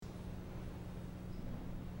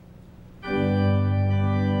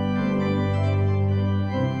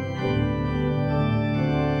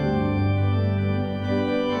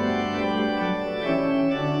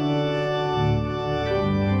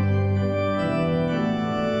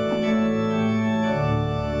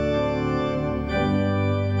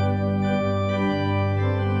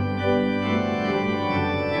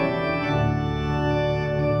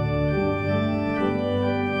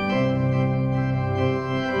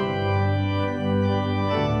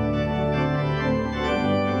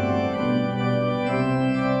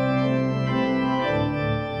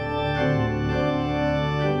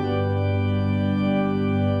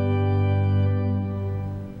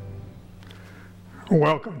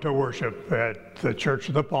Welcome to worship at the Church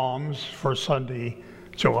of the Palms for Sunday,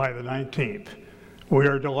 July the 19th. We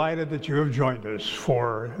are delighted that you have joined us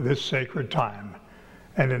for this sacred time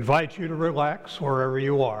and invite you to relax wherever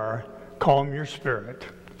you are, calm your spirit,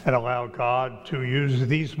 and allow God to use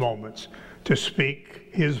these moments to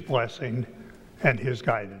speak His blessing and His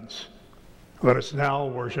guidance. Let us now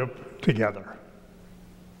worship together.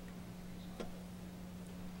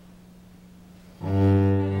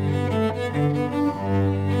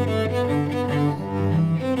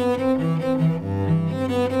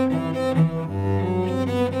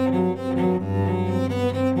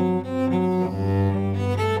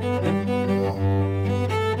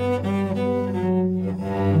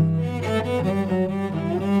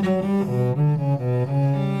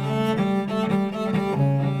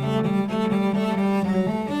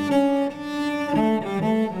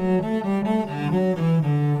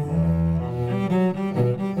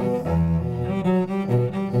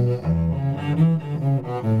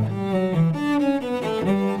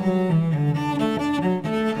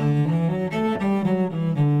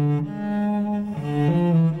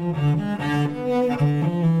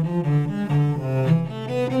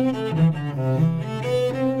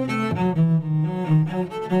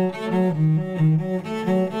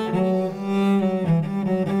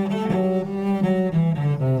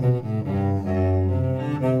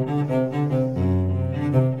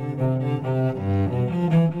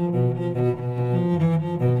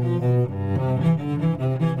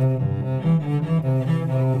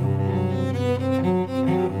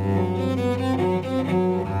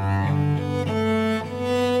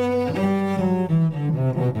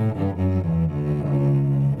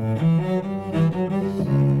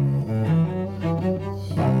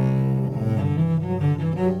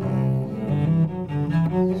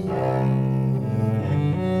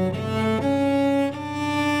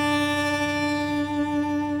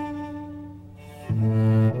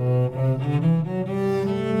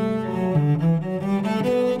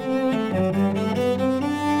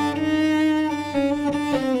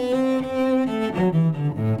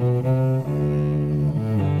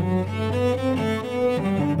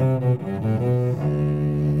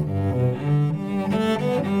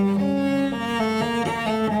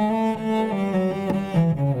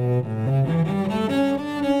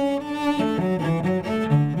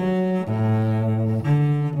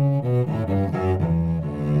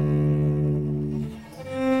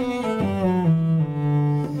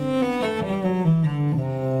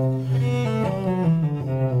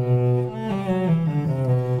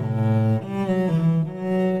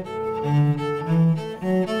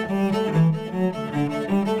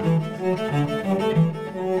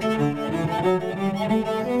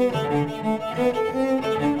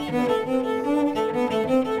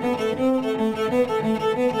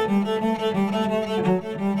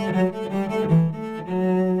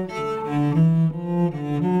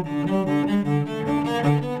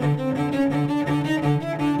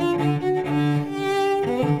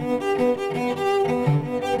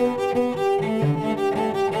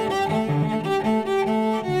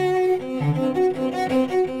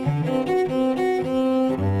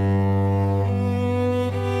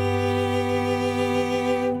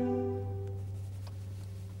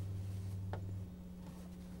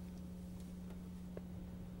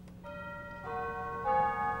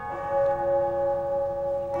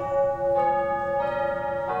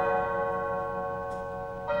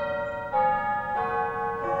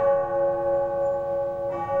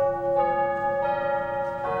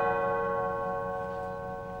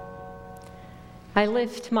 I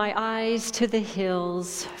lift my eyes to the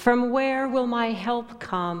hills. From where will my help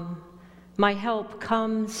come? My help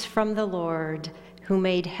comes from the Lord, who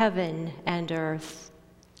made heaven and earth.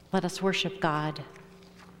 Let us worship God.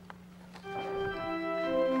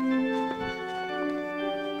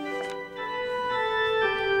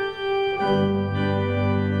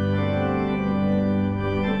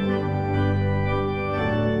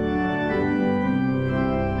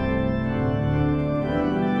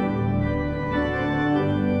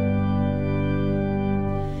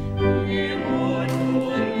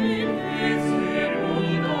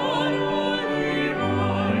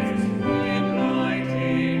 Light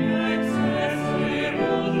in excess.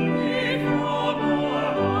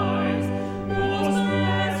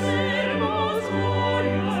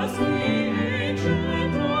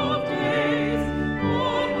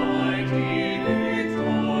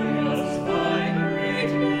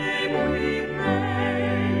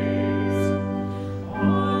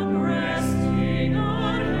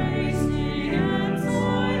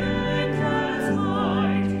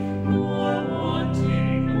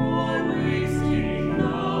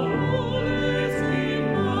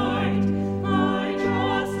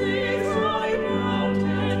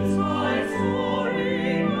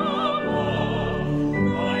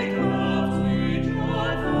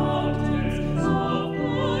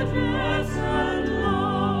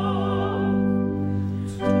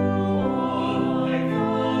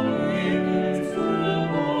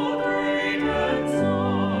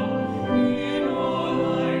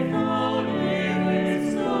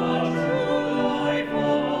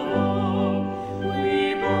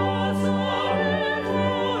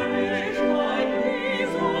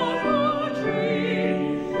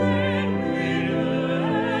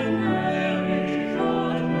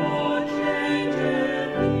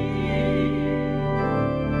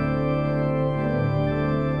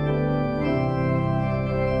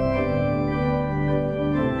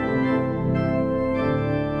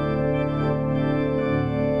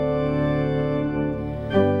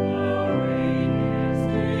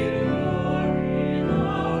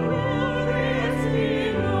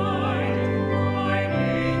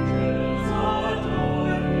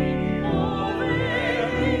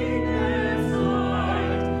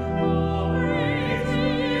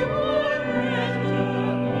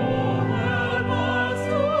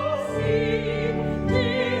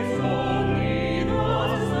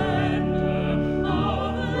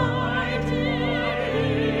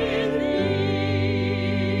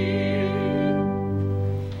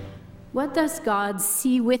 What does God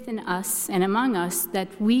see within us and among us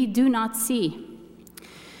that we do not see?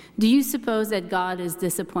 Do you suppose that God is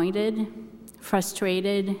disappointed,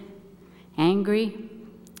 frustrated, angry?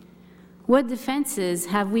 What defenses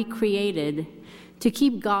have we created to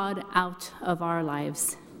keep God out of our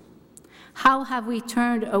lives? How have we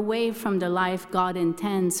turned away from the life God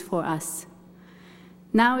intends for us?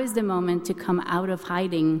 Now is the moment to come out of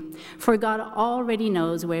hiding, for God already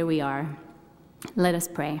knows where we are. Let us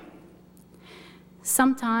pray.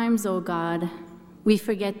 Sometimes, O God, we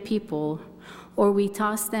forget people, or we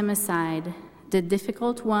toss them aside, the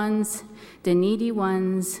difficult ones, the needy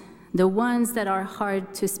ones, the ones that are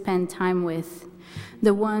hard to spend time with,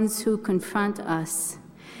 the ones who confront us.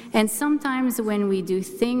 And sometimes when we do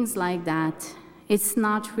things like that, it's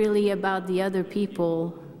not really about the other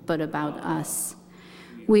people, but about us.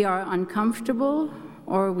 We are uncomfortable,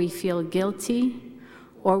 or we feel guilty,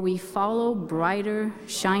 or we follow brighter,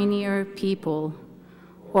 shinier people,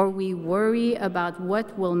 or we worry about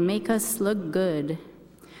what will make us look good.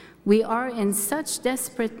 We are in such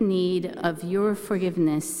desperate need of your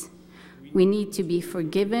forgiveness. We need to be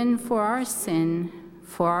forgiven for our sin,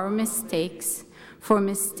 for our mistakes, for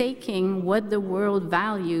mistaking what the world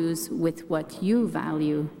values with what you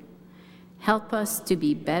value. Help us to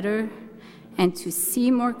be better and to see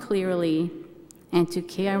more clearly and to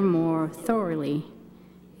care more thoroughly.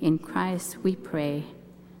 In Christ we pray.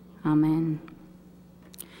 Amen.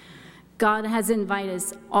 God has invited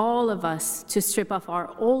all of us to strip off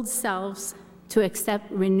our old selves to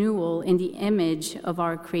accept renewal in the image of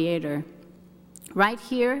our Creator. Right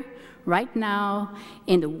here, right now,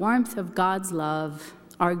 in the warmth of God's love,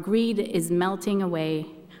 our greed is melting away,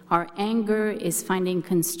 our anger is finding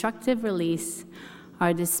constructive release,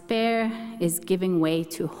 our despair is giving way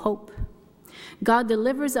to hope. God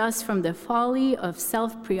delivers us from the folly of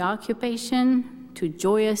self-preoccupation to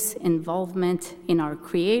joyous involvement in our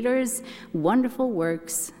Creator's wonderful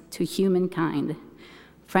works to humankind.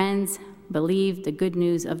 Friends, believe the good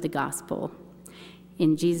news of the gospel.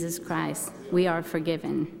 In Jesus Christ, we are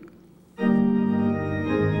forgiven.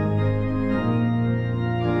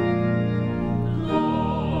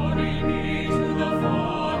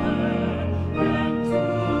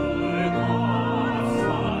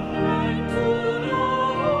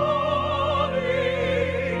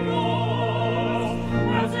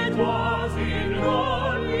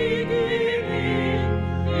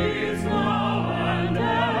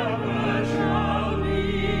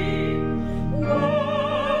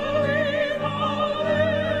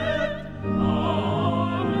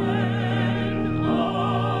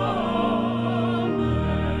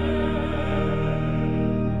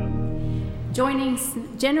 Joining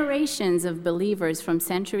generations of believers from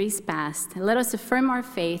centuries past, let us affirm our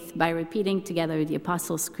faith by repeating together the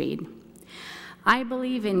Apostles' Creed. I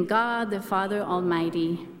believe in God, the Father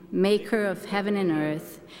Almighty, maker of heaven and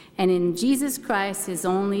earth, and in Jesus Christ, his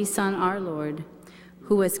only Son, our Lord,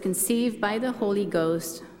 who was conceived by the Holy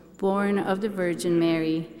Ghost, born of the Virgin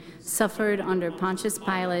Mary, suffered under Pontius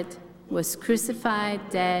Pilate, was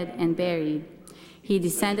crucified, dead, and buried. He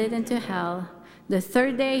descended into hell. The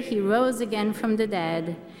third day he rose again from the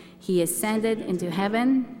dead. He ascended into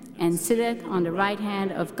heaven and sitteth on the right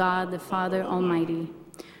hand of God the Father Almighty.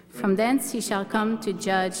 From thence he shall come to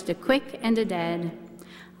judge the quick and the dead.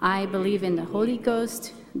 I believe in the Holy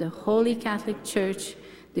Ghost, the Holy Catholic Church,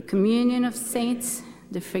 the communion of saints,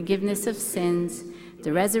 the forgiveness of sins,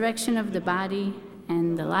 the resurrection of the body,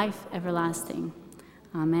 and the life everlasting.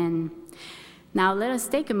 Amen. Now let us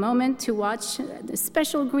take a moment to watch the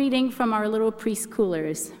special greeting from our little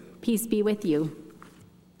preschoolers. Peace be with you.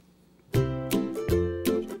 Peace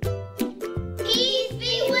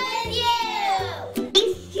be with you.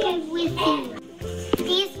 Peace be with you.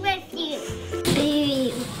 Peace with you.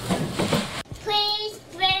 Peace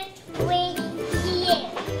with you.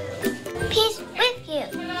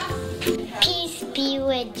 Peace be with you. Peace be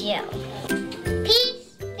with you.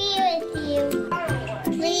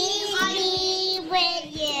 Please.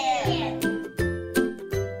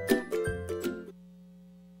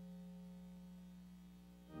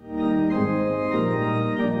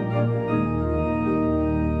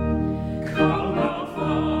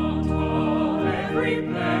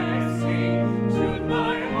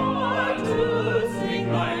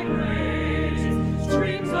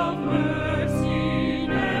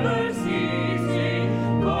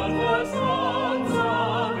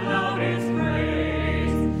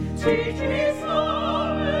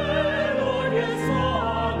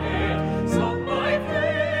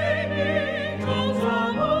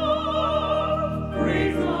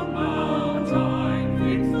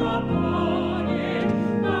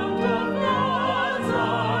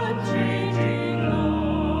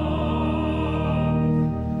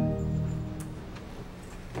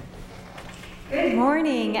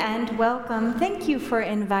 morning and welcome. Thank you for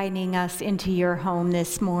inviting us into your home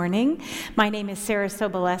this morning. My name is Sarah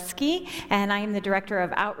Soboleski, and I am the Director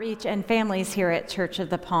of Outreach and Families here at Church of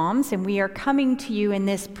the Palms, and we are coming to you in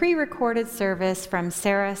this pre-recorded service from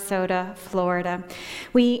Sarasota, Florida.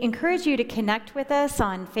 We encourage you to connect with us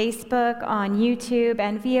on Facebook, on YouTube,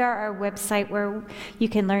 and via our website where you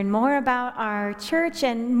can learn more about our church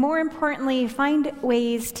and, more importantly, find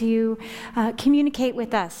ways to communicate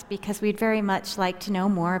with us, because we'd very much like to know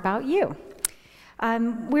more about you.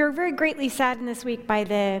 We were very greatly saddened this week by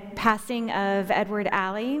the passing of Edward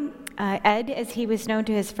Alley. Ed, as he was known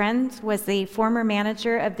to his friends, was the former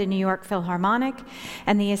manager of the New York Philharmonic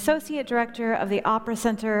and the associate director of the Opera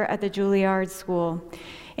Center at the Juilliard School.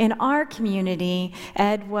 In our community,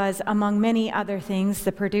 Ed was, among many other things,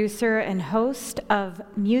 the producer and host of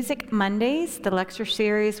Music Mondays, the lecture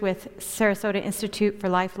series with Sarasota Institute for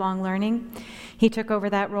Lifelong Learning. He took over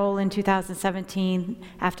that role in 2017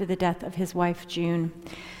 after the death of his wife, June.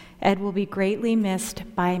 Ed will be greatly missed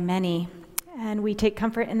by many, and we take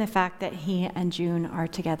comfort in the fact that he and June are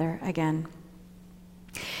together again.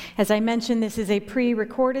 As I mentioned, this is a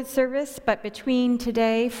pre-recorded service, but between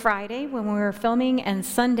today, Friday, when we were filming, and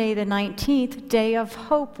Sunday, the 19th, Day of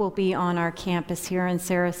Hope will be on our campus here in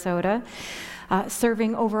Sarasota,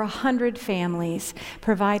 serving over 100 families,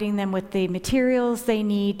 providing them with the materials they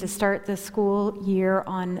need to start the school year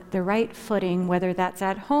on the right footing, whether that's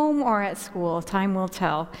at home or at school. Time will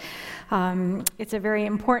tell. It's a very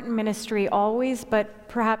important ministry always, but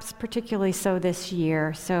perhaps particularly so this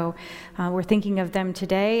year. So we're thinking of them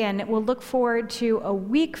today, and we'll look forward to a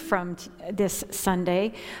week from this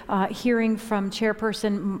Sunday, hearing from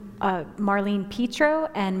Chairperson Marlene Petro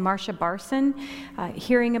and Marcia Barson,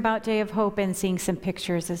 hearing about Day of Hope and seeing some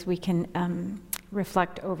pictures as we can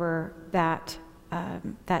reflect over that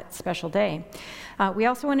special day. We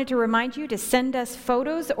also wanted to remind you to send us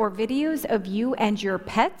photos or videos of you and your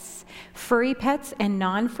pets, furry pets and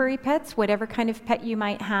non-furry pets, whatever kind of pet you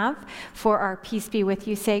might have, for our Peace Be With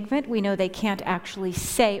You segment. We know they can't actually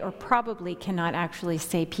say, or probably cannot actually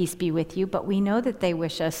say, Peace Be With You, but we know that they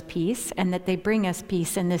wish us peace and that they bring us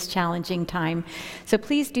peace in this challenging time. So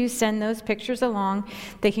please do send those pictures along.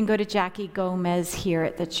 They can go to Jackie Gomez here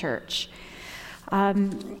at the church.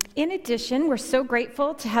 In addition, we're so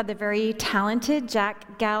grateful to have the very talented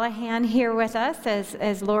Jack Gallahan here with us,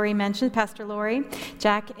 as Lori mentioned, Pastor Lori.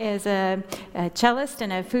 Jack is a cellist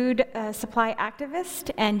and a food supply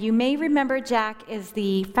activist, and you may remember Jack is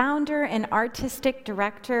the founder and artistic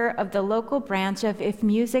director of the local branch of If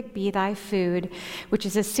Music Be Thy Food, which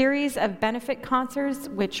is a series of benefit concerts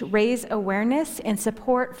which raise awareness and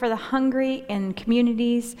support for the hungry in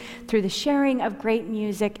communities through the sharing of great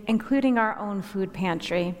music, including our own food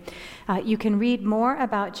pantry. You can read more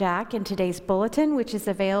about Jack in today's bulletin, which is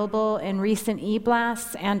available in recent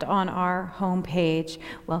e-blasts and on our homepage.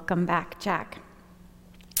 Welcome back, Jack.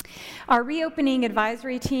 Our reopening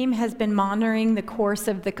advisory team has been monitoring the course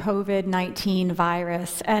of the COVID-19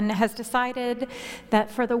 virus and has decided that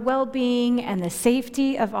for the well-being and the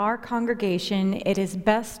safety of our congregation, it is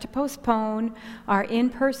best to postpone our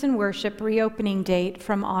in-person worship reopening date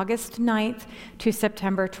from August 9th to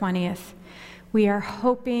September 20th. We are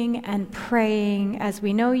hoping and praying, as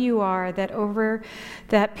we know you are, that over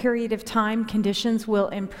that period of time, conditions will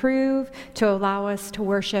improve to allow us to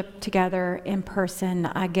worship together in person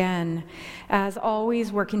again. As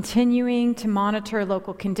always, we're continuing to monitor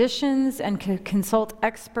local conditions and consult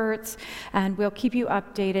experts, and we'll keep you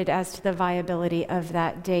updated as to the viability of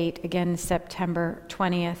that date, again, September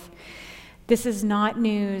 20th. This is not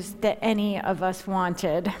news that any of us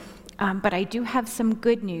wanted. But I do have some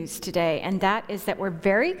good news today, and that is that we're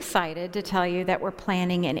very excited to tell you that we're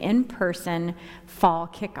planning an in-person fall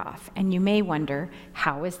kickoff. And you may wonder,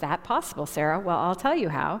 how is that possible, Sarah? Well, I'll tell you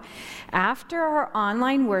how. After our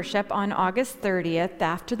online worship on August 30th,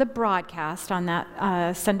 after the broadcast on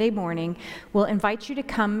that Sunday morning, we'll invite you to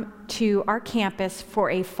come to our campus for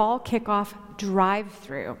a fall kickoff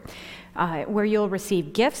drive-through. Where you'll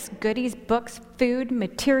receive gifts, goodies, books, food,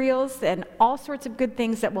 materials, and all sorts of good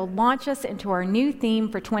things that will launch us into our new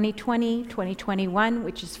theme for 2020-2021,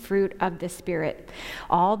 which is Fruit of the Spirit.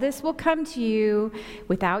 All this will come to you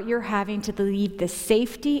without your having to leave the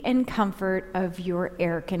safety and comfort of your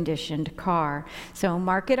air-conditioned car. So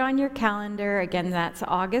mark it on your calendar. Again, that's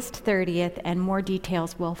August 30th, and more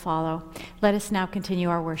details will follow. Let us now continue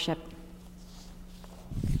our worship.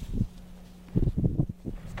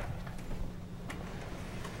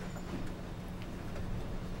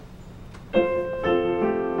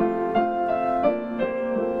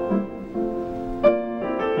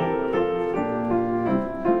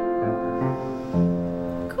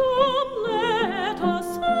 Come, let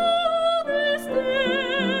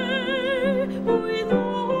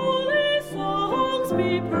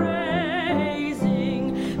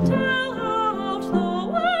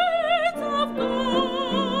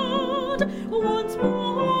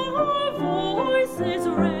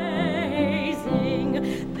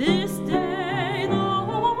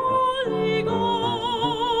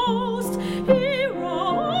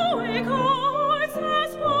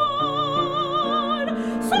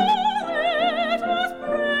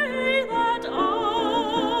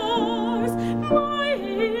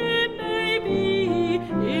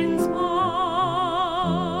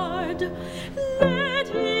Let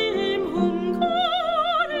him whom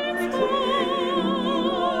God inspires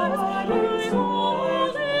by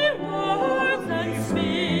holy words and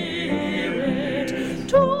spirit,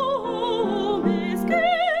 to whom his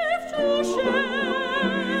gift to share,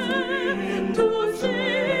 to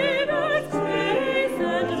sinners grace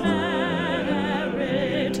and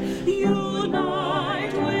merit,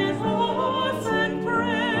 unite with us and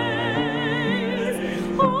praise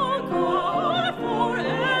our God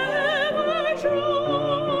forever true,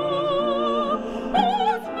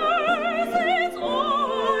 whose mercies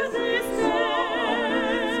are this day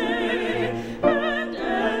and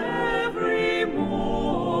every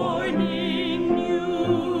morning new.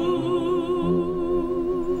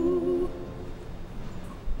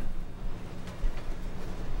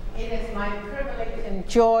 It is my privilege and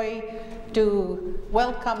joy to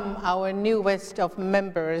welcome our newest of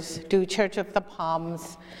members to Church of the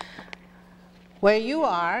Palms. Where you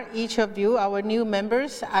are, each of you, our new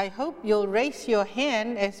members, I hope you'll raise your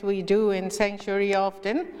hand as we do in Sanctuary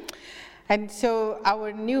often. And so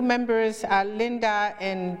our new members are Linda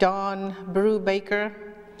and Dawn Brubaker,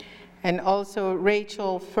 and also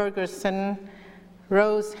Rachel Ferguson,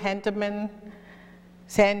 Rose Henteman,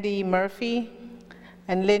 Sandy Murphy,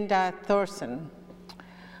 and Linda Thorson.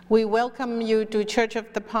 We welcome you to Church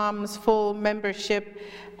of the Palms full membership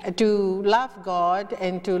to love God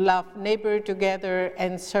and to love neighbor together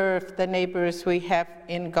and serve the neighbors we have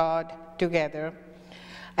in God together.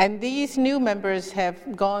 And these new members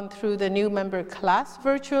have gone through the new member class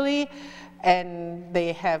virtually, and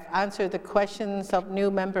they have answered the questions of new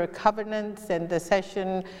member covenants, and the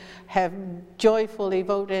session have joyfully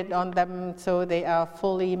voted on them, so they are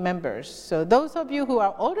fully members. So those of you who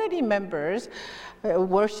are already members,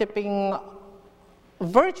 worshiping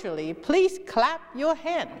virtually, please clap your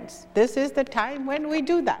hands. This is the time when we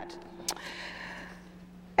do that.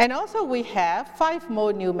 And also we have 5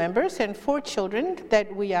 more new members and 4 children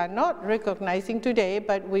that we are not recognizing today,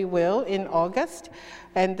 but we will in August.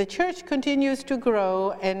 And the church continues to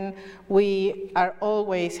grow, and we are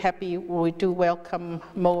always happy we do welcome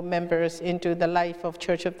more members into the life of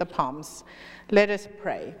Church of the Palms. Let us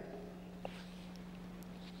pray.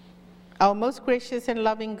 Our most gracious and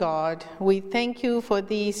loving God, we thank you for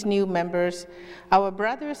these new members, our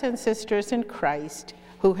brothers and sisters in Christ,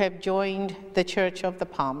 who have joined the Church of the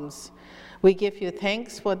Palms. We give you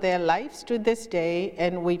thanks for their lives to this day,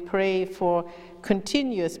 and we pray for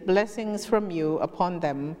continuous blessings from you upon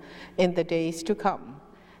them in the days to come.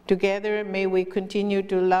 Together, may we continue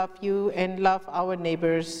to love you and love our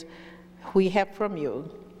neighbors we have from you.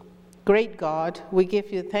 Great God, we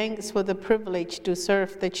give you thanks for the privilege to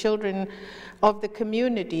serve the children of the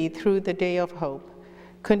community through the day of hope.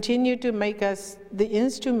 Continue to make us the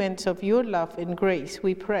instruments of your love and grace,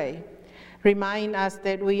 we pray. Remind us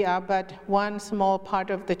that we are but one small part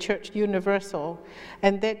of the Church Universal,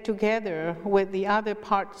 and that together with the other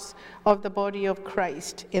parts of the body of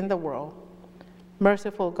Christ in the world.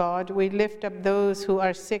 Merciful God, we lift up those who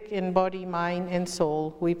are sick in body, mind, and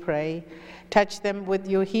soul, we pray. Touch them with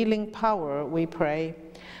your healing power, we pray.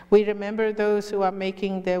 We remember those who are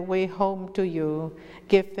making their way home to you.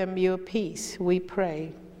 Give them your peace, we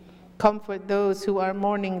pray. Comfort those who are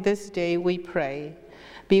mourning this day, we pray.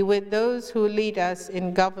 Be with those who lead us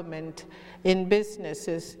in government, in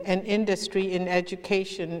businesses and industry, in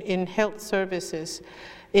education, in health services,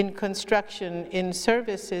 in construction, in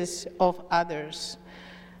services of others,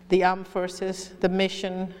 the armed forces, the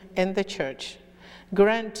mission, and the church.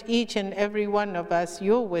 Grant each and every one of us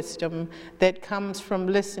your wisdom that comes from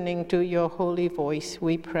listening to your holy voice,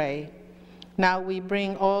 we pray. Now we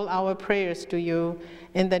bring all our prayers to you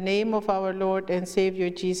in the name of our Lord and Savior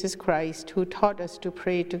Jesus Christ, who taught us to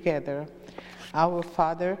pray together. Our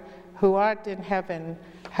Father, who art in heaven,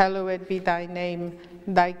 hallowed be thy name.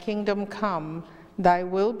 Thy kingdom come, thy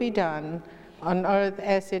will be done, on earth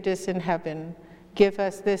as it is in heaven. Give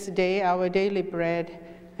us this day our daily bread,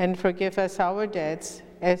 and forgive us our debts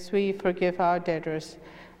as we forgive our debtors.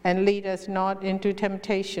 And lead us not into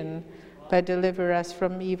temptation, but deliver us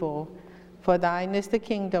from evil. For thine is the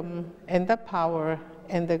kingdom, and the power,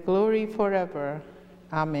 and the glory forever.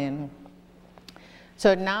 Amen.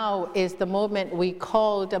 So now is the moment we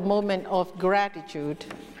call the moment of gratitude.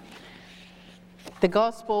 The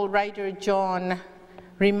gospel writer John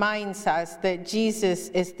reminds us that Jesus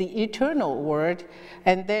is the eternal Word,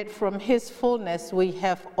 and that from his fullness we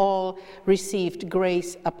have all received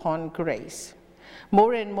grace upon grace.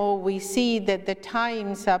 More and more we see that the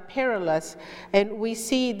times are perilous, and we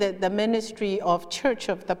see that the ministry of Church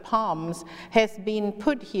of the Palms has been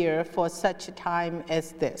put here for such a time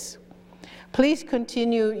as this. Please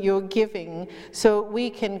continue your giving so we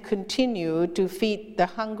can continue to feed the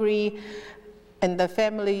hungry and the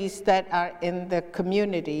families that are in the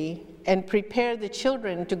community, and prepare the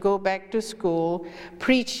children to go back to school,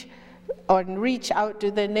 preach or reach out to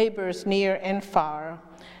their neighbors near and far,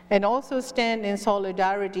 and also stand in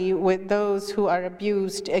solidarity with those who are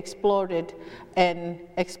abused, exploited, and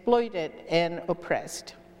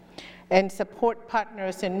oppressed, and support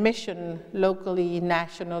partners in mission locally,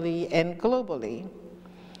 nationally, and globally,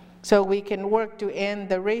 so we can work to end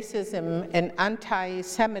the racism and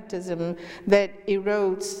anti-Semitism that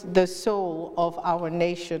erodes the soul of our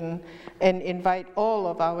nation, and invite all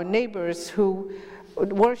of our neighbors who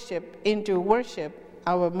worship into worship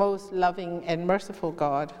our most loving and merciful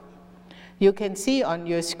God. You can see on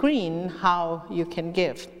your screen how you can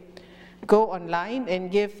give. Go online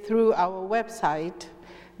and give through our website.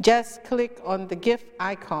 Just click on the gift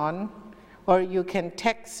icon, or you can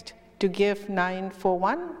text to give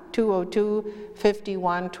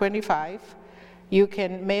 941-202-5125. You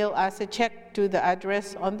can mail us a check to the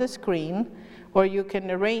address on the screen, or you can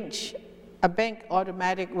arrange a bank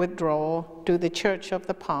automatic withdrawal to the Church of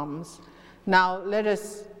the Palms. Now let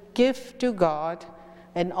us give to God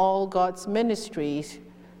and all God's ministries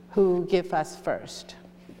who give us first.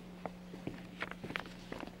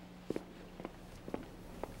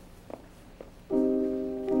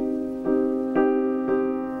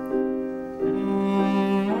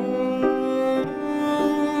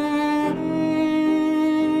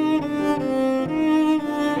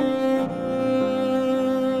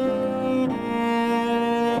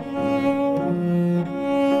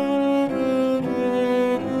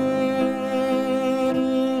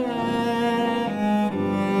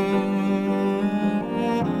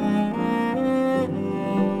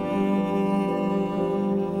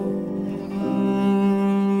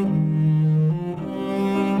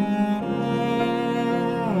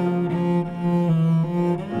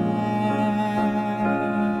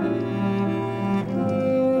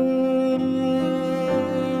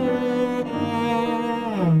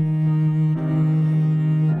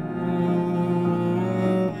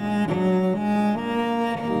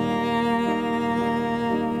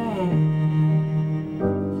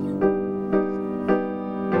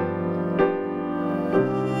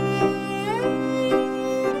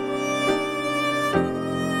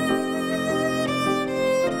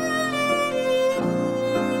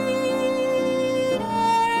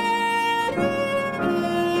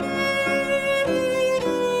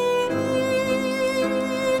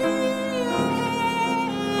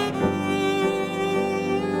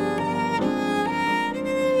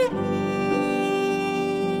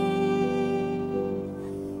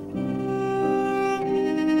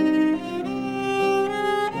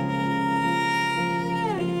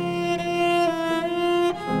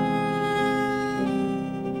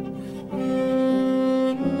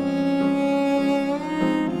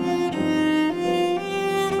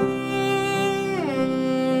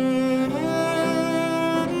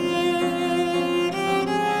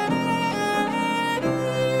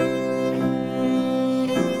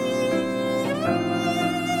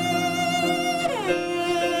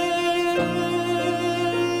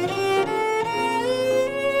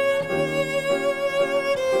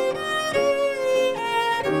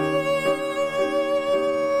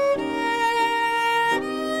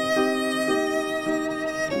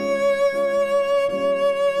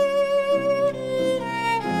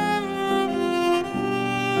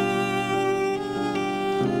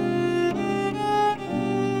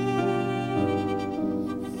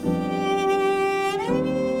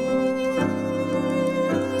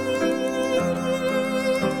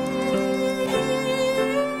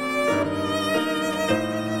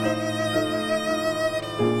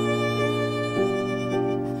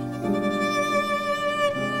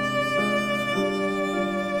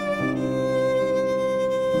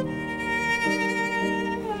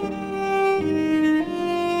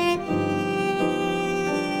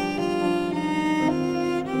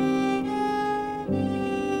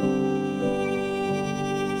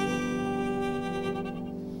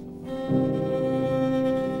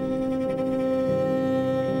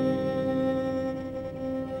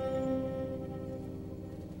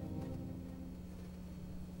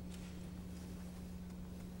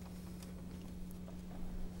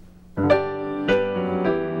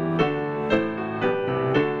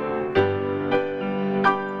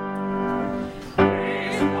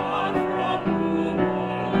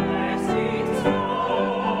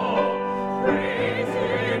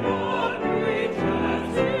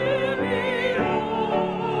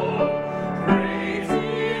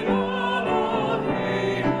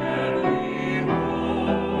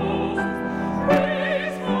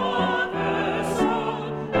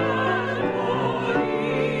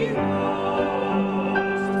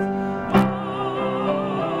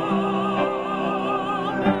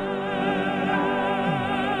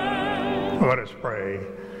 us pray.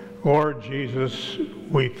 Lord Jesus,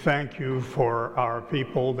 we thank you for our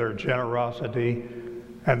people, their generosity,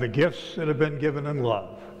 and the gifts that have been given in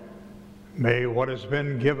love. May what has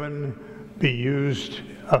been given be used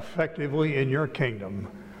effectively in your kingdom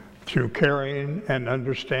through caring and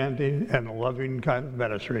understanding and loving kind of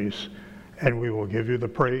ministries. And we will give you the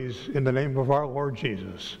praise in the name of our Lord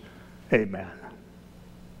Jesus. Amen.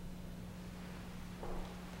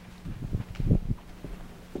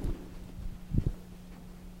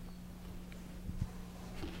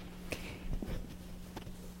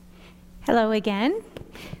 Hello again.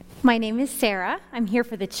 My name is Sarah. I'm here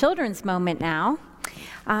for the children's moment now.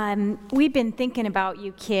 We've been thinking about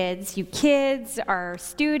you kids, our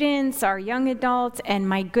students, our young adults, and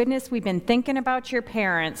my goodness, we've been thinking about your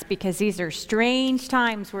parents because these are strange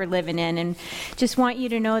times we're living in. And just want you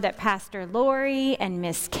to know that Pastor Lori and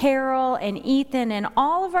Miss Carol and Ethan and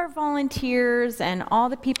all of our volunteers and all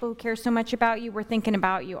the people who care so much about you, we're thinking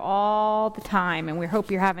about you all the time, and we hope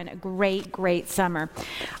you're having a great, great summer.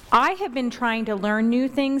 I have been trying to learn new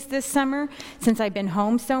things this summer since I've been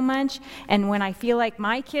home so much, and when I feel like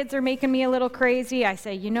my kids are making me a little crazy, I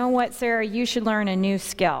say, you know what, Sarah, you should learn a new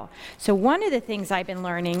skill. So one of the things I've been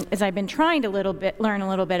learning is I've been trying to learn a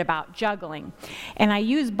little bit about juggling. And I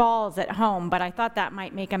use balls at home, but I thought that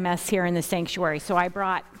might make a mess here in the sanctuary, so I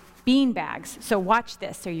brought bean bags. So watch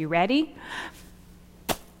this. Are you ready?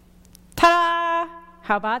 Ta-da!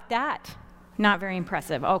 How about that? Not very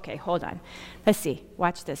impressive. Okay, hold on. Let's see.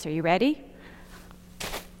 Watch this. Are you ready?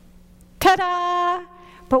 Ta-da!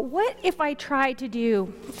 But what if I tried to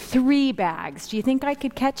do 3 bags? Do you think I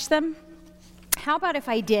could catch them? How about if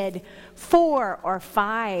I did 4 or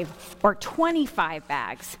 5 or 25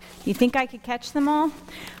 bags? You think I could catch them all?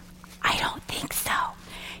 I don't think so.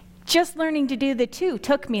 Just learning to do the 2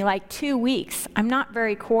 took me like 2 weeks. I'm not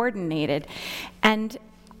very coordinated. And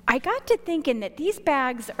I got to thinking that these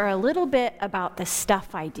bags are a little bit about the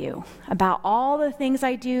stuff I do, about all the things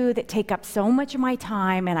I do that take up so much of my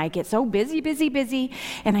time, and I get so busy,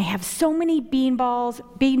 and I have so many bean bags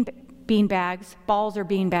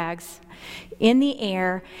in the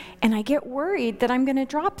air, and I get worried that I'm going to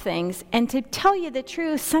drop things. And to tell you the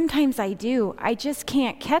truth, sometimes I do. I just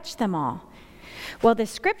can't catch them all. Well, the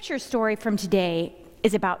scripture story from today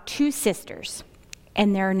is about 2 sisters.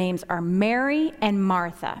 And their names are Mary and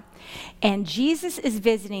Martha. And Jesus is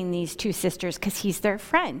visiting these 2 sisters because he's their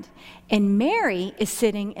friend. And Mary is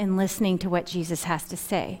sitting and listening to what Jesus has to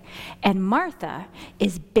say. And Martha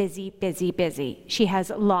is busy. She has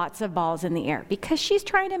lots of balls in the air because she's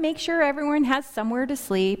trying to make sure everyone has somewhere to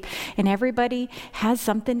sleep and everybody has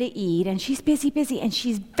something to eat. And she's busy. And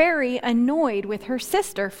she's very annoyed with her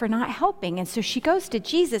sister for not helping. And so she goes to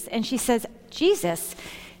Jesus and she says, Jesus,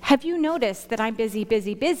 have you noticed that I'm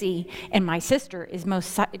busy, and my sister is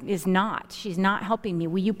not? She's not helping me.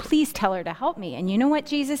 Will you please tell her to help me? And you know what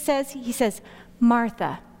Jesus says? He says,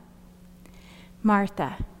 Martha,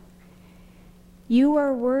 you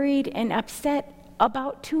are worried and upset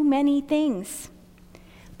about too many things,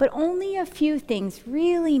 but only a few things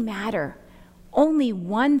really matter. Only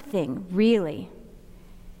one thing, really.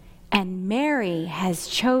 And Mary has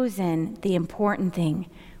chosen the important thing,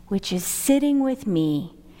 which is sitting with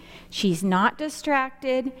me. She's not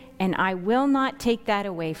distracted, and I will not take that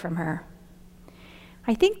away from her.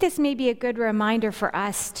 I think this may be a good reminder for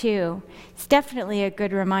us, too. It's definitely a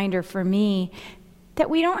good reminder for me that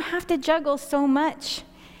we don't have to juggle so much.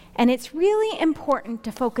 And it's really important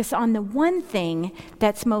to focus on the one thing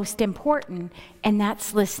that's most important, and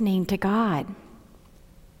that's listening to God.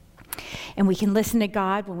 And we can listen to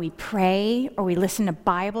God when we pray, or we listen to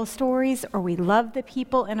Bible stories, or we love the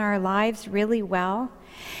people in our lives really well.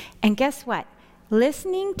 And guess what?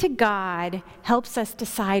 Listening to God helps us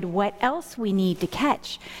decide what else we need to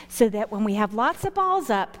catch, so that when we have lots of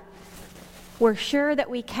balls up, we're sure that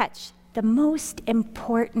we catch the most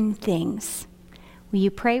important things. Will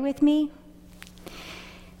you pray with me?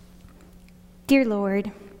 Dear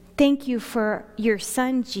Lord, thank you for your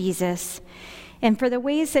Son, Jesus, and for the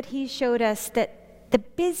ways that he showed us that the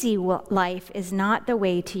busy life is not the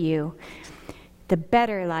way to you. The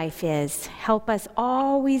better life is. Help us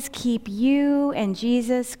always keep you and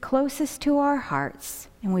Jesus closest to our hearts.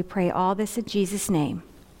 And we pray all this in Jesus' name.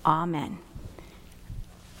 Amen.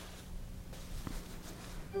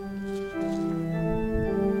 Oh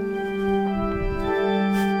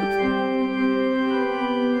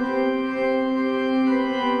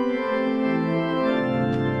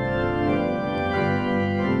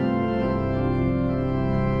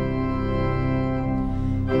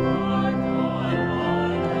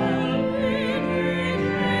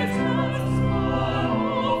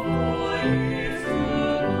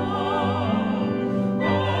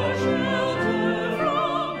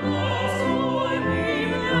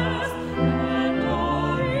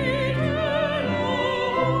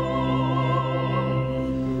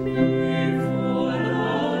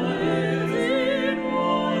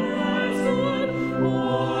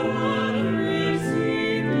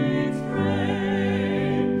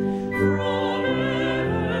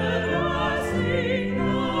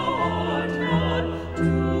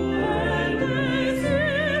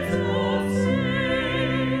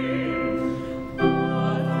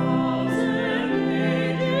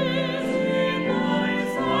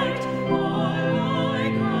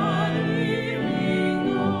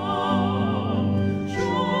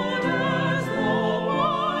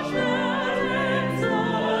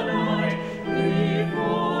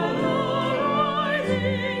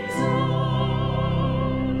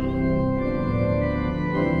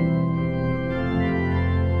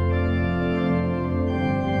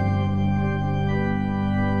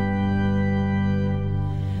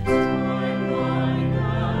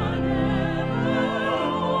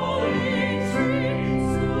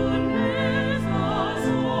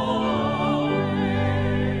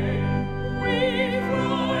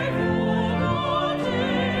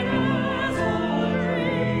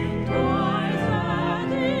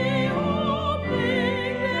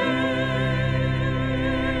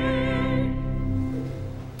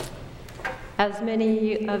As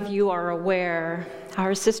many of you are aware,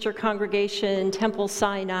 our sister congregation, Temple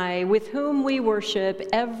Sinai, with whom we worship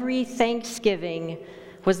every Thanksgiving,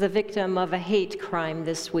 was the victim of a hate crime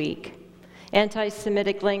this week.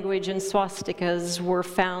 Anti-Semitic language and swastikas were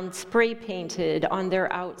found spray-painted on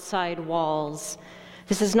their outside walls.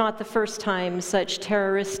 This is not the first time such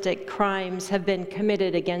terroristic crimes have been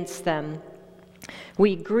committed against them.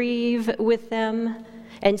 We grieve with them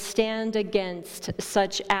and stand against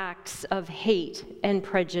such acts of hate and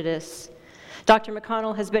prejudice. Dr.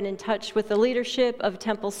 McConnell has been in touch with the leadership of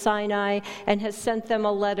Temple Sinai and has sent them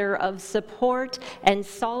a letter of support and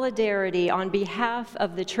solidarity on behalf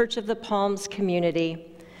of the Church of the Palms community.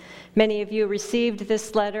 Many of you received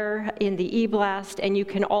this letter in the e-blast, and you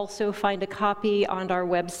can also find a copy on our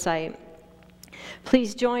website.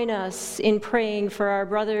 Please join us in praying for our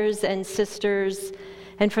brothers and sisters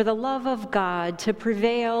and for the love of God to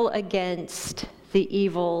prevail against the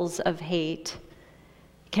evils of hate.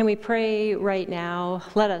 Can we pray right now?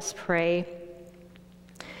 Let us pray.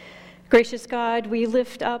 Gracious God, we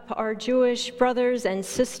lift up our Jewish brothers and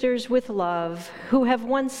sisters with love who have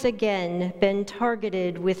once again been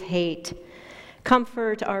targeted with hate.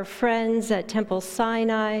 Comfort our friends at Temple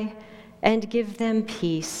Sinai and give them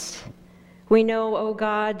peace. We know, O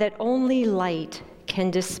God, that only light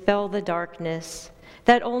can dispel the darkness,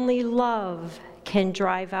 that only love can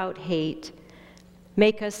drive out hate.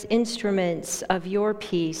 Make us instruments of your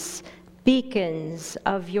peace, beacons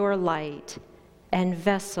of your light, and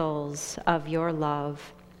vessels of your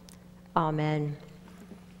love. Amen.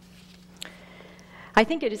 I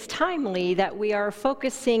think it is timely that we are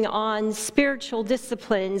focusing on spiritual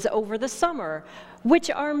disciplines over the summer, which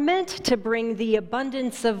are meant to bring the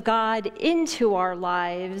abundance of God into our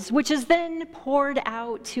lives, which is then poured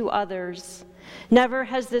out to others. Never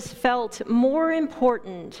has this felt more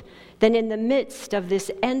important than in the midst of this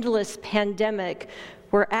endless pandemic,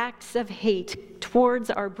 where acts of hate towards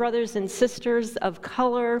our brothers and sisters of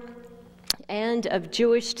color and of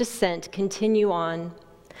Jewish descent continue on.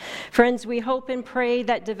 Friends, we hope and pray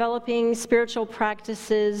that developing spiritual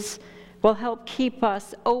practices will help keep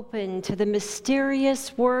us open to the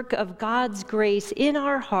mysterious work of God's grace in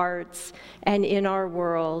our hearts and in our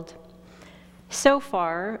world. So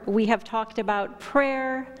far, we have talked about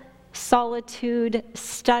prayer, solitude,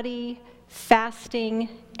 study, fasting,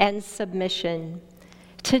 and submission.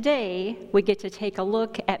 Today, we get to take a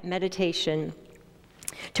look at meditation.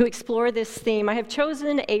 To explore this theme, I have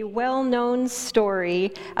chosen a well-known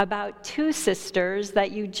story about two sisters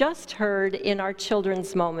that you just heard in our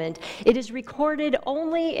children's moment. It is recorded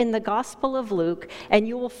only in the Gospel of Luke, and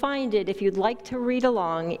you will find it, if you'd like to read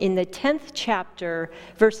along, in the 10th chapter,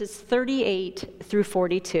 verses 38 through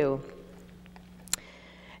 42.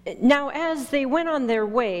 Now, as they went on their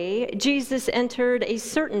way, Jesus entered a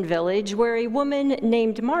certain village where a woman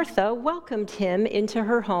named Martha welcomed him into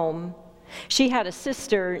her home. She had a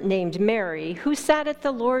sister named Mary who sat at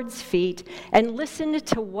the Lord's feet and listened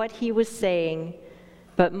to what he was saying.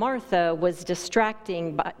 But Martha was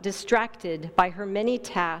distracted by her many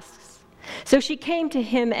tasks. So she came to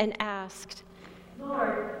him and asked,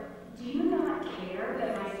 Lord, do you not care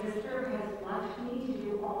that my sister has left me to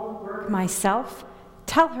do all the work myself?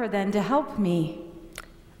 Tell her then to help me.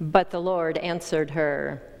 But the Lord answered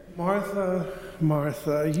her, Martha,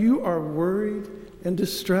 Martha, you are worried and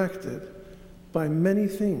distracted by many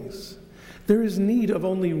things. There is need of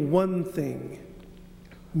only one thing.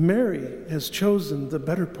 Mary has chosen the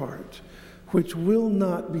better part, which will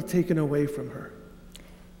not be taken away from her.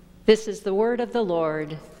 This is the word of the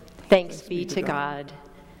Lord. Thanks be to God.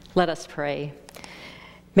 Let us pray.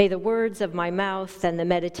 May the words of my mouth and the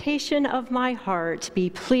meditation of my heart be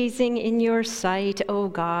pleasing in your sight, O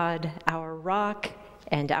God, our rock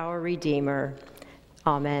and our Redeemer.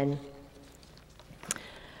 Amen.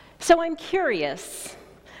 So I'm curious,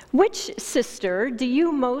 which sister do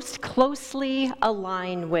you most closely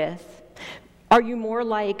align with? Are you more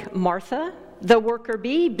like Martha, the worker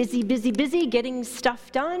bee, busy, busy, busy, getting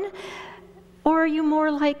stuff done? Or are you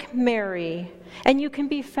more like Mary, and you can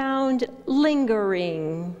be found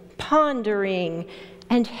lingering, pondering,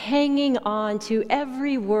 and hanging on to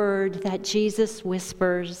every word that Jesus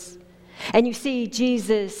whispers? And you see,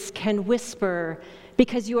 Jesus can whisper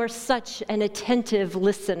because you are such an attentive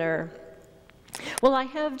listener. Well, I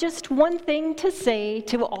have just one thing to say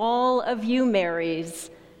to all of you Marys.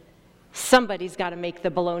 Somebody's got to make the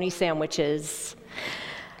bologna sandwiches.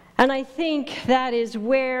 And I think that is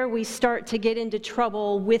where we start to get into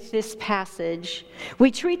trouble with this passage. We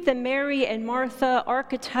treat the Mary and Martha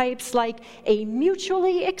archetypes like a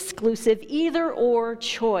mutually exclusive either-or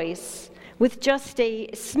choice. with just a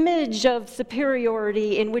smidge of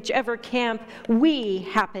superiority in whichever camp we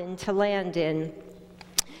happen to land in.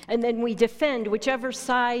 And then we defend whichever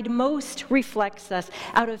side most reflects us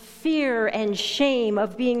out of fear and shame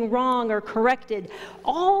of being wrong or corrected,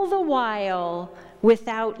 all the while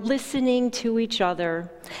without listening to each other.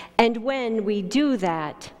 And when we do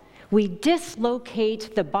that, we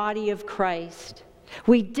dislocate the body of Christ.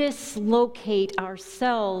 We dislocate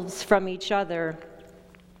ourselves from each other.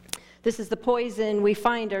 This is the poison we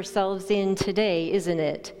find ourselves in today, isn't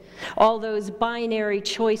it? All those binary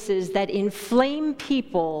choices that inflame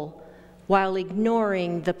people while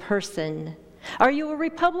ignoring the person. Are you a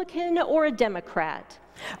Republican or a Democrat?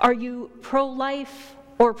 Are you pro-life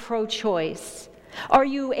or pro-choice? Are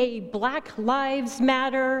you a Black Lives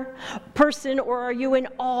Matter person, or are you an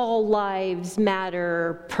All Lives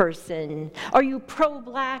Matter person? Are you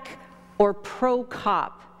pro-black or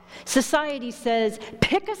pro-cop? Society says,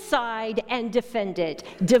 pick a side and defend it.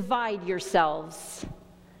 Divide yourselves.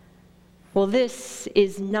 Well, this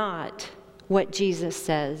is not what Jesus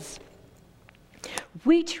says.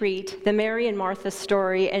 We treat the Mary and Martha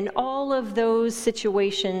story and all of those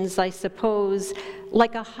situations, I suppose,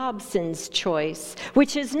 like a Hobson's choice,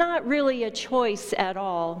 which is not really a choice at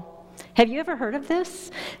all. Have you ever heard of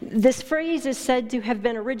this? This phrase is said to have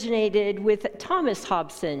been originated with Thomas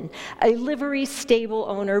Hobson, a livery stable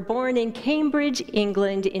owner born in Cambridge,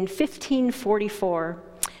 England in 1544.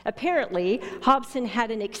 Apparently, Hobson had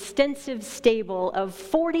an extensive stable of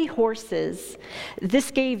 40 horses. This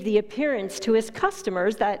gave the appearance to his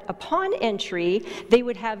customers that upon entry, they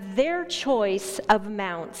would have their choice of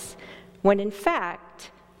mounts, when in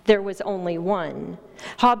fact, there was only one.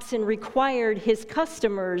 Hobson required his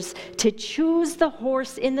customers to choose the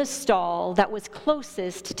horse in the stall that was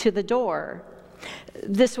closest to the door.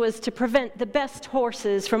 This was to prevent the best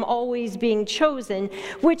horses from always being chosen,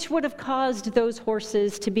 which would have caused those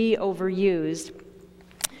horses to be overused.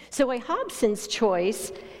 So a Hobson's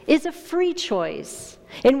choice is a free choice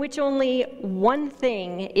in which only one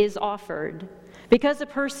thing is offered. Because a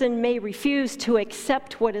person may refuse to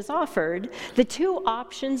accept what is offered, the two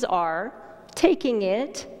options are taking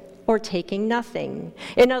it or taking nothing.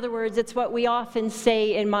 In other words, it's what we often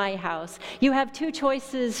say in my house. You have two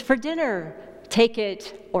choices for dinner. Take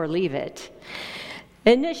it or leave it.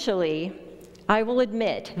 Initially, I will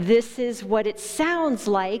admit, this is what it sounds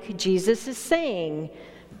like Jesus is saying.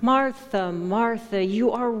 Martha, Martha,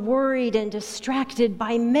 you are worried and distracted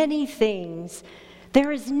by many things.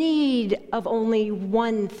 There is need of only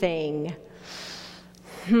one thing.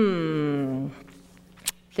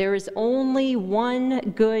 There is only one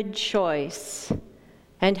good choice.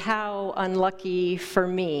 And how unlucky for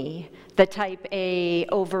me, the type A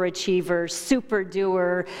overachiever, super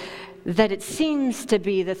doer, that it seems to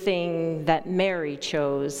be the thing that Mary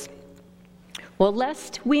chose. Well,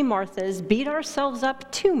 lest we Marthas beat ourselves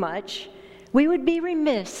up too much, we would be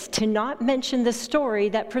remiss to not mention the story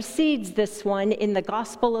that precedes this one in the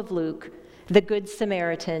Gospel of Luke, the Good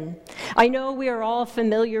Samaritan. I know we are all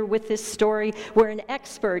familiar with this story where an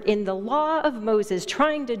expert in the law of Moses,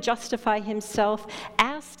 trying to justify himself,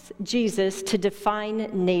 asks Jesus to define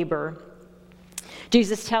neighbor.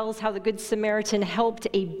 Jesus tells how the Good Samaritan helped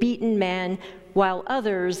a beaten man while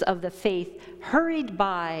others of the faith hurried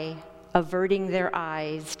by, averting their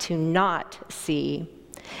eyes to not see.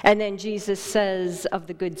 And then Jesus says of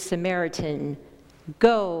the Good Samaritan,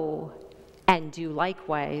 "Go and do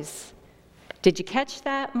likewise." Did you catch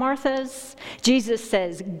that, Marthas? Jesus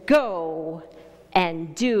says, go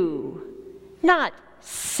and do, not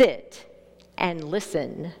sit and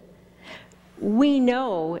listen. We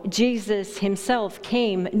know Jesus himself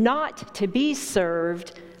came not to be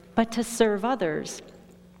served, but to serve others.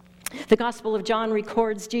 The Gospel of John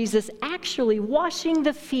records Jesus actually washing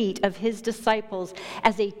the feet of his disciples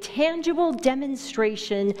as a tangible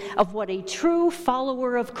demonstration of what a true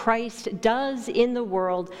follower of Christ does in the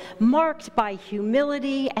world, marked by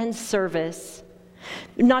humility and service.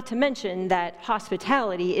 Not to mention that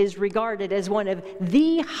hospitality is regarded as one of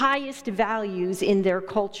the highest values in their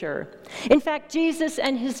culture. In fact, Jesus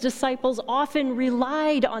and his disciples often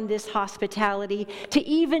relied on this hospitality to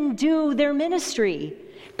even do their ministry.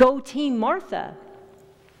 Go Team Martha.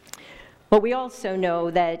 But we also know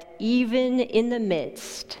that even in the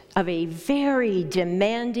midst of a very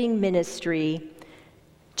demanding ministry,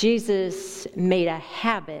 Jesus made a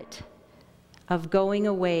habit of going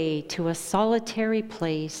away to a solitary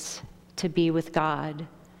place to be with God.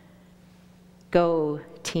 Go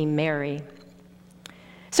Team Mary.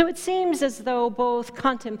 So it seems as though both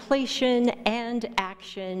contemplation and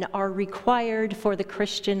action are required for the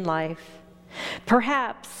Christian life.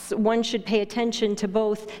 Perhaps one should pay attention to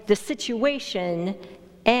both the situation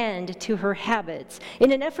and to her habits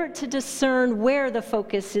in an effort to discern where the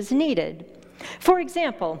focus is needed. For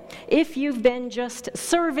example, if you've been just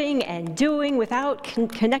serving and doing without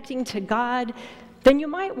connecting to God, then you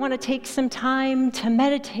might want to take some time to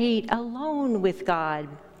meditate alone with God.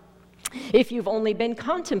 If you've only been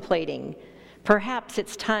contemplating, perhaps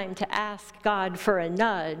it's time to ask God for a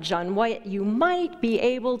nudge on what you might be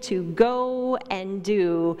able to go and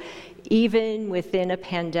do, even within a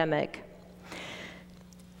pandemic.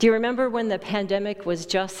 Do you remember when the pandemic was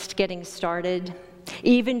just getting started,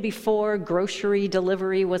 even before grocery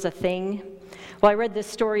delivery was a thing? Well, I read this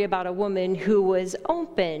story about a woman who was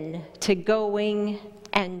open to going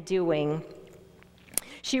and doing.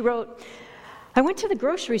 She wrote, "I went to the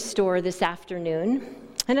grocery store this afternoon,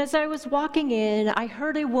 and as I was walking in, I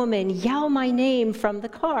heard a woman yell my name from the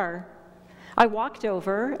car. I walked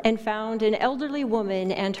over and found an elderly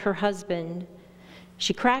woman and her husband.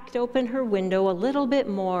 She cracked open her window a little bit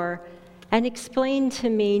more and explained to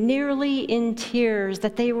me, nearly in tears,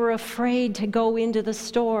 that they were afraid to go into the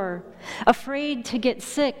store, afraid to get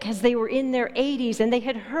sick as they were in their 80s, and they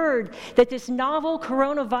had heard that this novel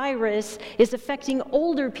coronavirus is affecting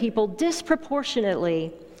older people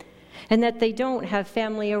disproportionately, and that they don't have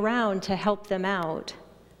family around to help them out.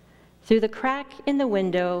 Through the crack in the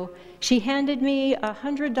window, she handed me a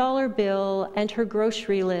 $100 bill and her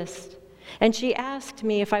grocery list, and she asked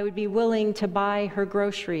me if I would be willing to buy her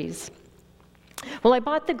groceries. Well, I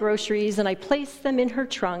bought the groceries and I placed them in her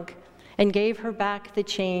trunk and gave her back the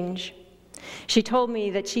change. She told me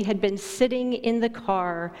that she had been sitting in the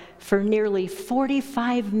car for nearly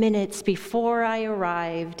 45 minutes before I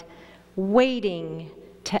arrived, waiting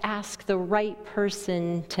to ask the right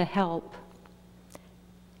person to help.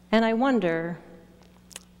 And I wonder,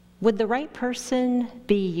 would the right person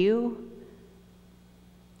be you?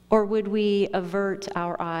 Or would we avert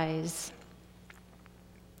our eyes?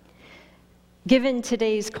 Given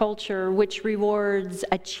today's culture, which rewards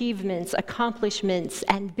achievements, accomplishments,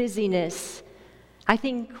 and busyness, I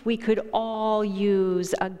think we could all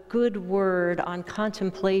use a good word on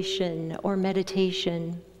contemplation or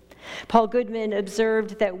meditation. Paul Goodman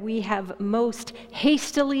observed that we have most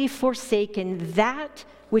hastily forsaken that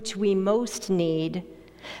which we most need,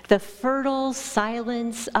 the fertile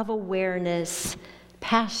silence of awareness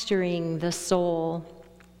pasturing the soul.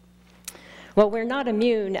 Well, we're not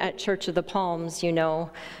immune at Church of the Palms, you know.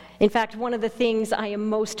 In fact, one of the things I am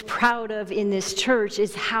most proud of in this church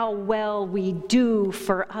is how well we do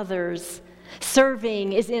for others.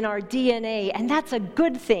 Serving is in our DNA, and that's a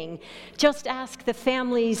good thing. Just ask the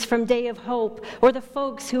families from Day of Hope, or the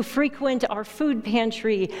folks who frequent our food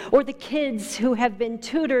pantry, or the kids who have been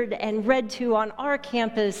tutored and read to on our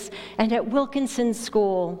campus and at Wilkinson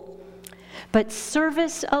School. But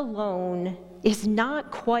service alone is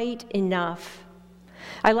not quite enough.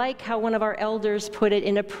 I like how one of our elders put it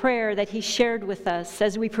in a prayer that he shared with us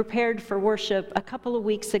as we prepared for worship a couple of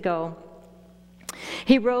weeks ago.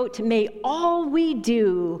 He wrote, "May all we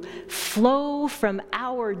do flow from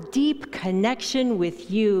our deep connection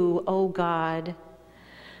with you, O God."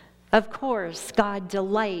 Of course, God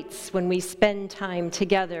delights when we spend time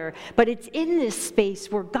together, but it's in this space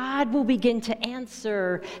where God will begin to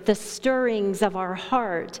answer the stirrings of our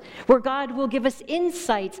heart, where God will give us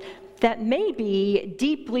insights that may be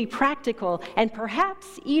deeply practical and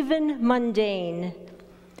perhaps even mundane.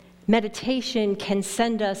 Meditation can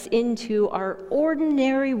send us into our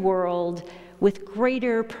ordinary world with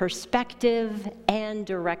greater perspective and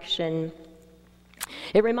direction.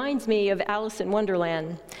 It reminds me of Alice in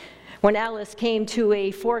Wonderland. When Alice came to a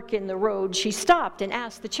fork in the road, she stopped and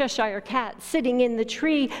asked the Cheshire Cat sitting in the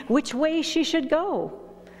tree which way she should go.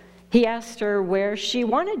 He asked her where she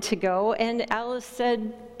wanted to go, and Alice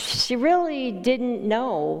said she really didn't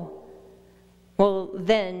know. "Well,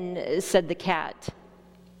 then," said the cat,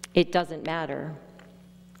 "it doesn't matter."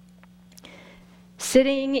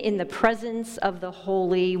 Sitting in the presence of the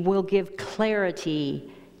holy will give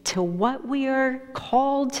clarity to what we are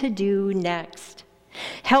called to do next,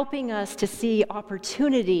 helping us to see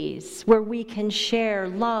opportunities where we can share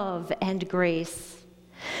love and grace.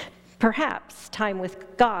 Perhaps time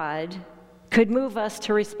with God could move us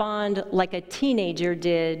to respond like a teenager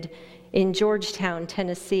did in Georgetown,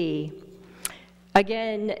 Tennessee.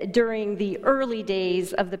 Again, during the early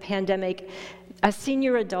days of the pandemic, a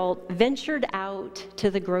senior adult ventured out to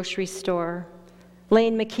the grocery store.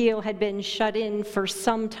 Lane McKeel had been shut in for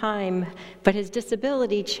some time, but his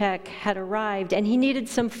disability check had arrived, and he needed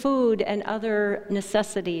some food and other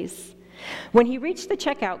necessities. When he reached the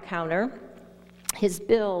checkout counter, His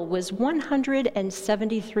bill was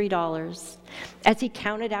 $173. As he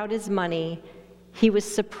counted out his money, he was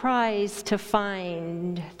surprised to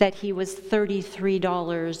find that he was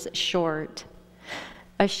 $33 short.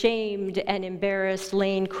 Ashamed and embarrassed,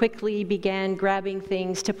 Lane quickly began grabbing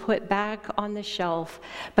things to put back on the shelf,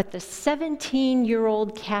 but the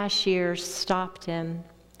 17-year-old cashier stopped him.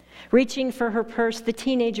 Reaching for her purse, the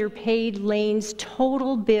teenager paid Lane's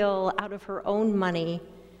total bill out of her own money.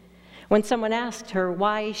 When someone asked her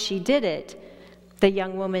why she did it, the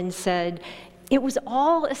young woman said, "It was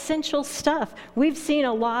all essential stuff. We've seen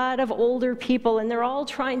a lot of older people, and they're all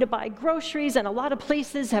trying to buy groceries, and a lot of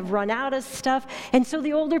places have run out of stuff, and so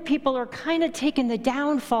the older people are kind of taking the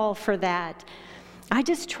downfall for that. I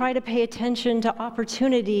just try to pay attention to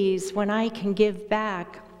opportunities when I can give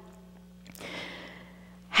back."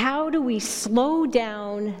 How do we slow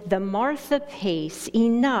down the Martha pace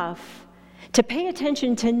enough to pay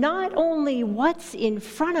attention to not only what's in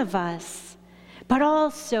front of us, but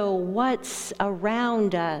also what's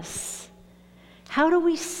around us? How do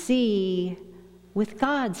we see with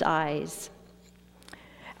God's eyes?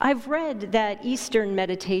 I've read that Eastern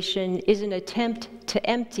meditation is an attempt to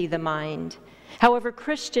empty the mind. However,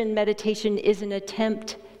 Christian meditation is an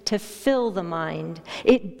attempt to fill the mind.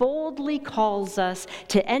 It boldly calls us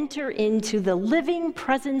to enter into the living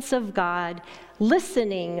presence of God,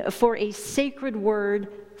 listening for a sacred word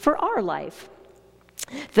for our life.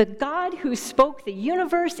 The God who spoke the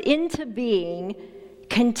universe into being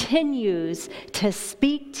continues to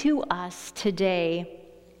speak to us today.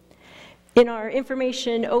 In our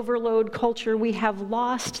information overload culture, we have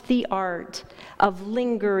lost the art of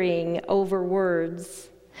lingering over words.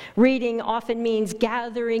 Reading often means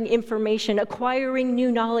gathering information, acquiring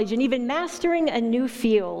new knowledge, and even mastering a new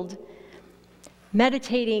field.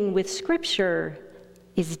 Meditating with Scripture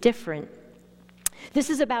is different. This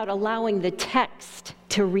is about allowing the text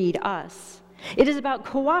to read us. It is about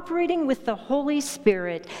cooperating with the Holy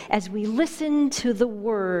Spirit as we listen to the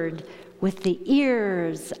Word with the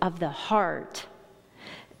ears of the heart.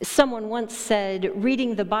 Someone once said,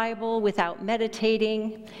 reading the Bible without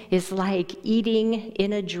meditating is like eating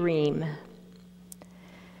in a dream.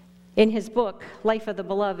 In his book, Life of the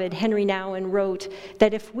Beloved, Henry Nouwen wrote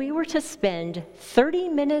that if we were to spend 30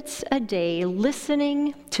 minutes a day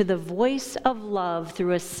listening to the voice of love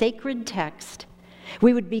through a sacred text,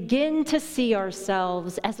 we would begin to see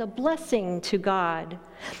ourselves as a blessing to God.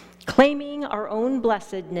 Claiming our own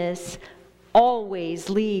blessedness always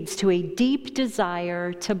leads to a deep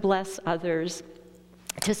desire to bless others,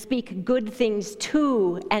 to speak good things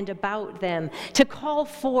to and about them, to call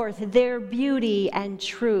forth their beauty and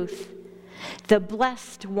truth. The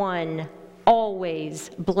blessed one always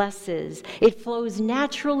blesses. It flows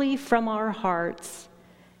naturally from our hearts,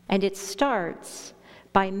 and it starts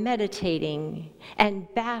by meditating and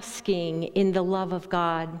basking in the love of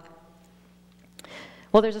God.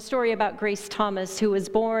 Well, there's a story about Grace Thomas, who was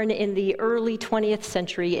born in the early 20th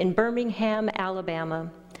century in Birmingham,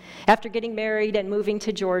 Alabama. After getting married and moving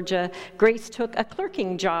to Georgia, Grace took a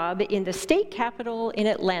clerking job in the state capitol in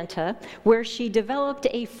Atlanta, where she developed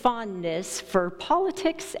a fondness for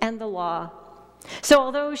politics and the law. So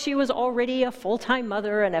although she was already a full-time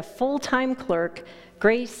mother and a full-time clerk,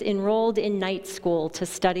 Grace enrolled in night school to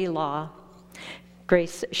study law.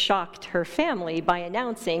 Grace shocked her family by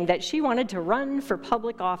announcing that she wanted to run for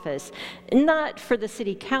public office, not for the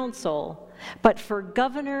city council, but for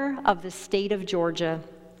governor of the state of Georgia.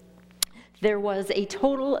 There was a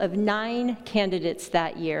total of 9 candidates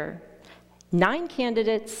that year. 9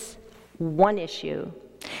 candidates, 1 issue.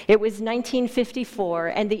 It was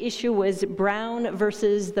 1954, and the issue was Brown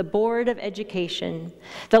versus the Board of Education,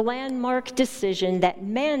 the landmark decision that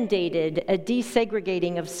mandated a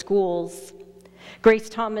desegregating of schools. Grace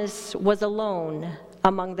Thomas was alone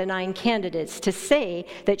among the 9 candidates to say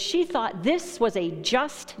that she thought this was a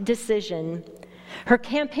just decision. Her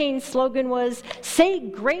campaign slogan was, "Say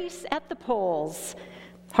grace at the polls."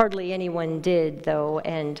 Hardly anyone did, though,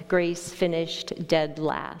 and Grace finished dead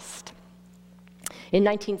last. In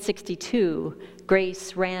 1962,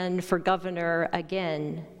 Grace ran for governor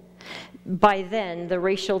again. By then, the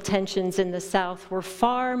racial tensions in the South were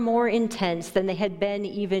far more intense than they had been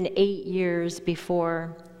even 8 years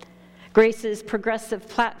before. Grace's progressive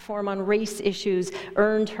platform on race issues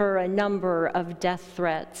earned her a number of death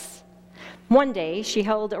threats. One day, she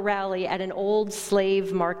held a rally at an old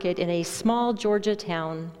slave market in a small Georgia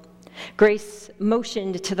town. Grace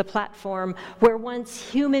motioned to the platform where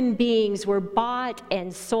once human beings were bought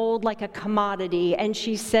and sold like a commodity, and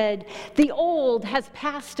she said, "The old has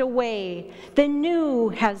passed away, the new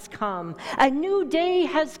has come. A new day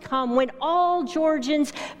has come when all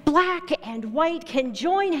Georgians, black and white, can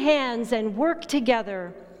join hands and work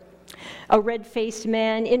together." A red-faced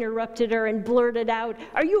man interrupted her and blurted out,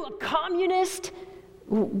 "Are you a communist?"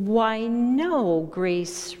 "Why, no,"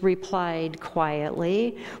 Grace replied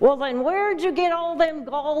quietly. "Well, then where'd you get all them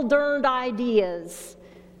gall-darned ideas?"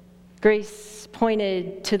 Grace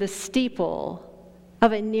pointed to the steeple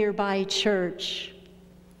of a nearby church.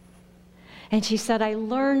 And she said, "I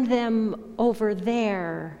learned them over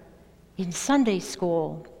there in Sunday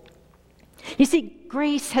school." You see,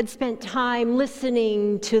 Grace had spent time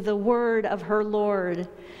listening to the word of her Lord.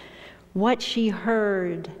 What she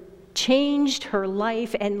heard changed her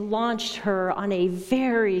life and launched her on a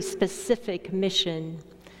very specific mission.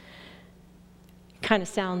 Kind of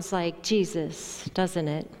sounds like Jesus, doesn't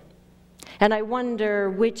it? And I wonder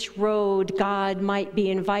which road God might be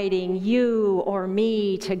inviting you or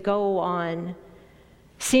me to go on.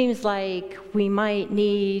 Seems like we might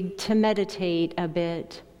need to meditate a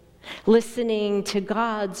bit, listening to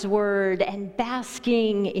God's word and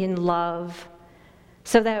basking in love,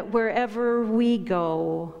 so that wherever we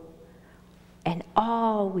go, and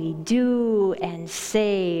all we do and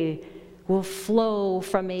say will flow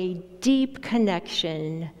from a deep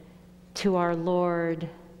connection to our Lord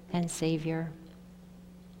and Savior.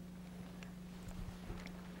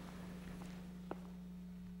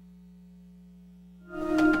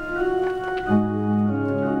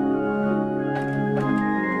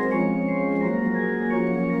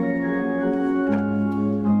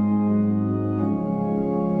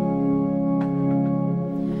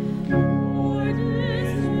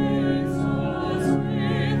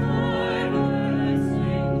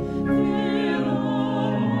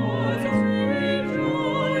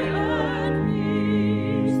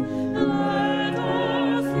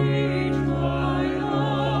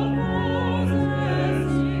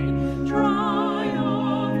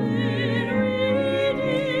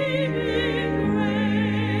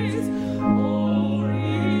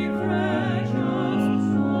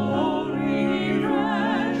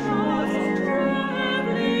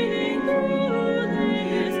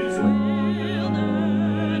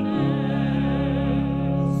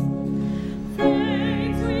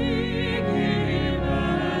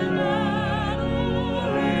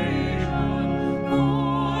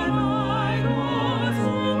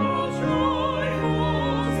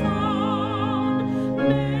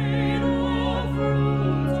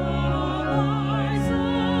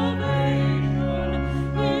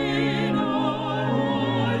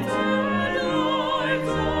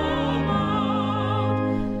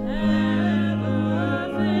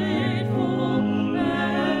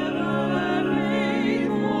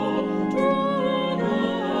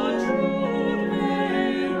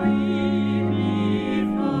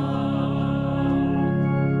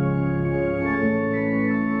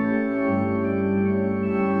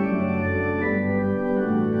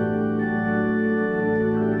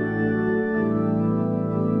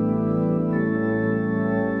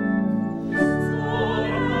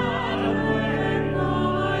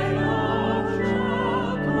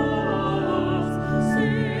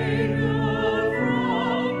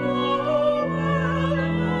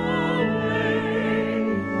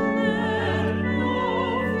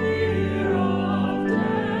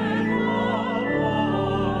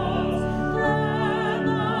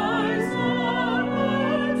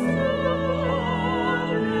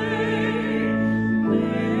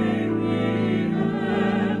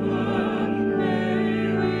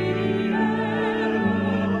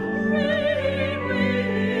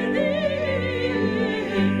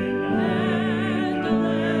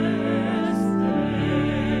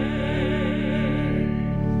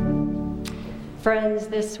 Friends,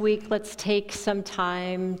 this week let's take some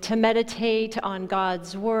time to meditate on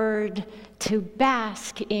God's word, to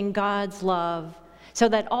bask in God's love, so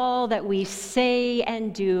that all that we say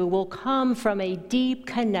and do will come from a deep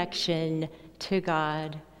connection to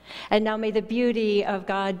God. And now may the beauty of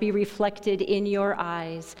God be reflected in your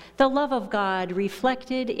eyes, the love of God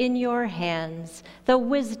reflected in your hands, the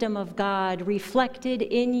wisdom of God reflected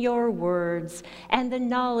in your words, and the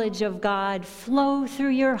knowledge of God flow through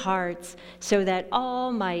your hearts, so that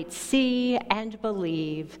all might see and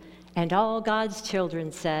believe. And all God's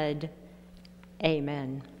children said,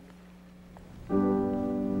 Amen.